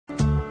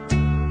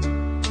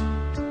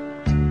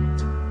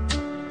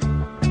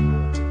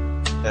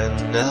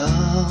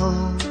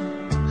Now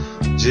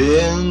the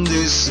end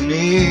is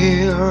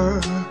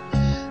near,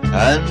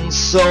 and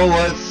so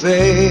I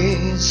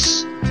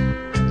face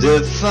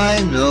the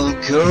final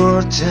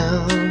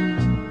curtain.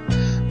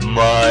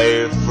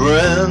 My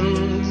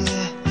friend,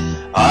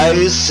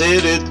 I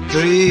said it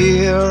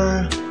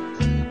clear,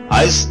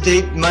 I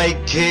state my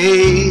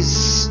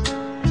case,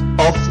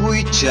 of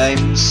which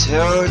I'm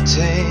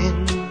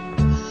certain.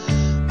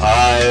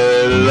 I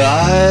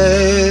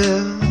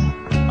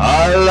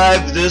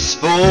live this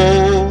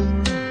fool,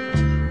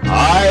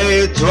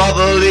 I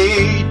travel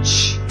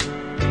each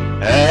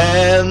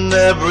and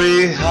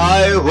every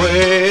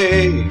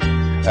highway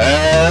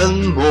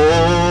and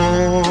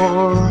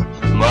more,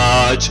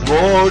 much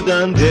more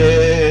than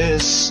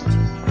this.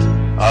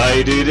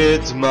 I did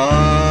it my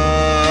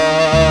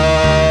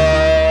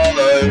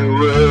way.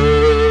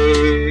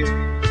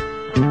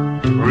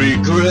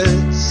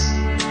 Regrets,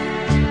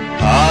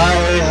 I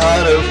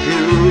had a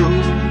few,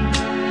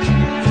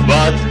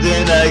 but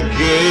then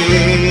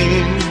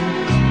again,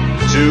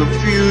 too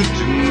few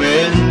to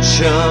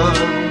mention.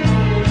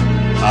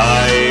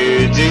 I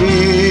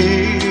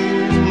did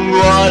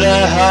what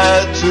I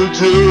had to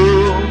do,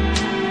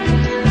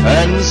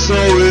 and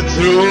saw it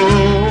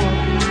through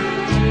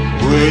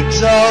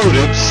without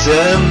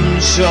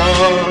exemption.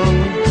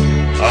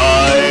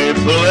 I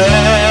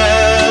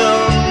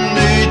planned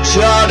each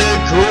other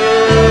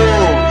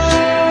course,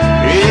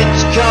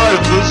 each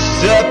careful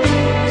step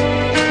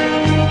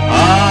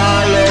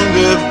along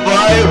the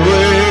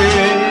byway,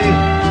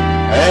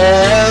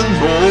 and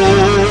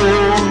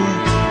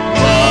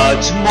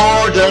much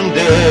more than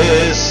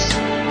this.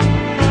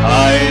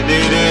 I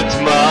did it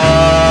my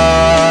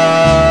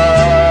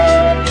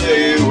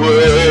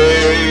way.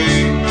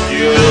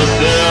 Yes,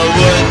 there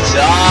were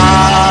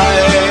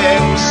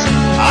times,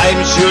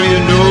 I'm sure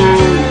you know,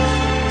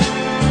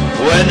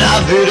 when I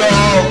bit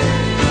off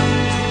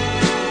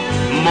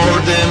more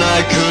than I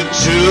could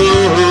chew.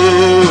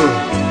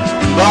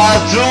 But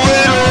through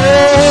it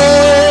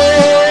all,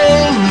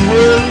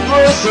 when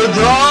was a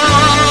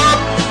drop,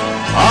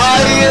 I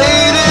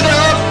ate it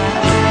up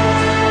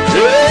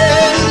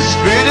and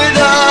spit it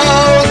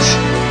out.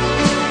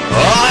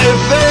 I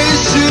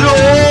faced it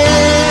all,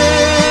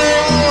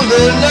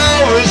 and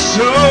now it's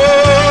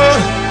sure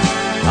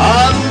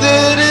I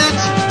did it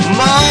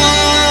my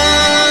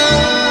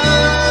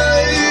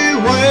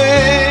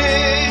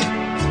way.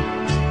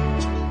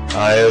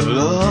 I have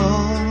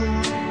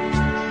loved,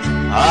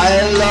 I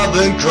love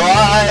and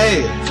cry,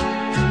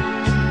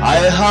 I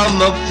hum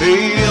and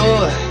feel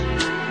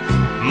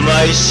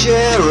my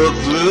share of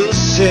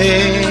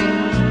losing,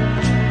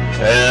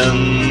 and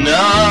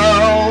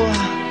now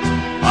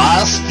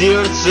as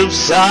tears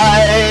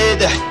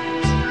subside,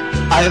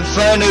 I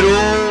find it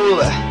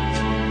all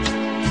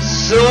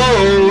so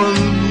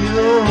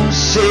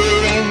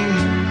amusing.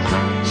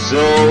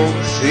 So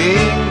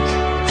think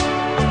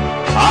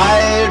I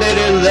did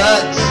it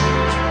that,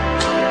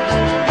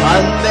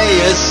 and may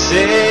I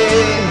say,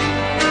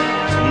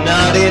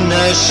 not in a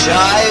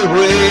shy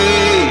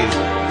way.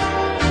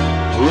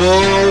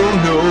 Oh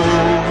no,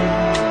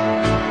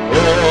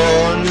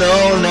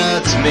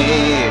 not me.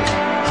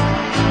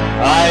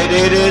 I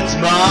did it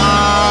my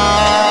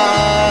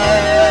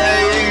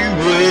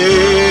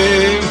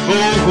way.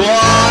 For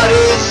what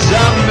is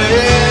a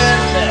man?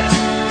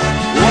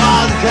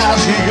 What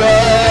has he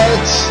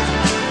got?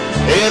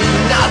 If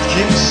not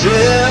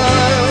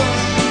himself,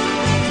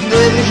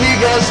 then he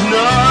has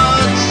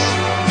not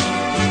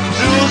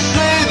to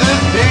say the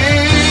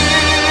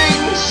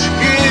things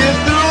he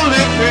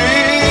truly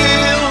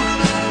feels,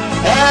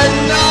 and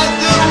not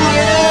the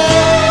words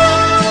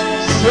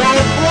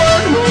of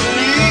one who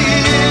lived.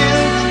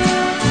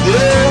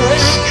 The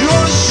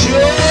record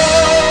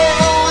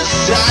shows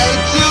I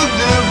took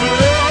the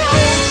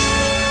blows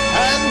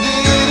and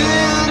did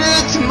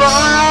it my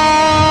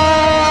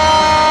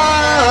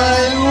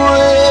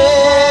way.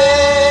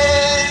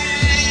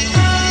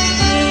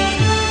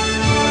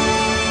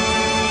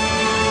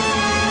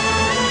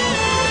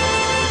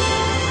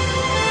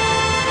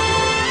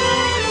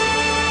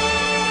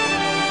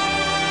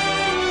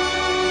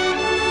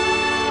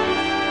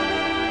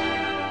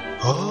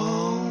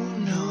 Oh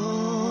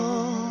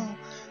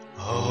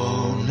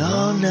no,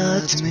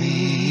 not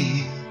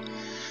me.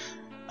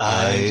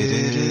 I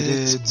did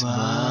it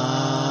my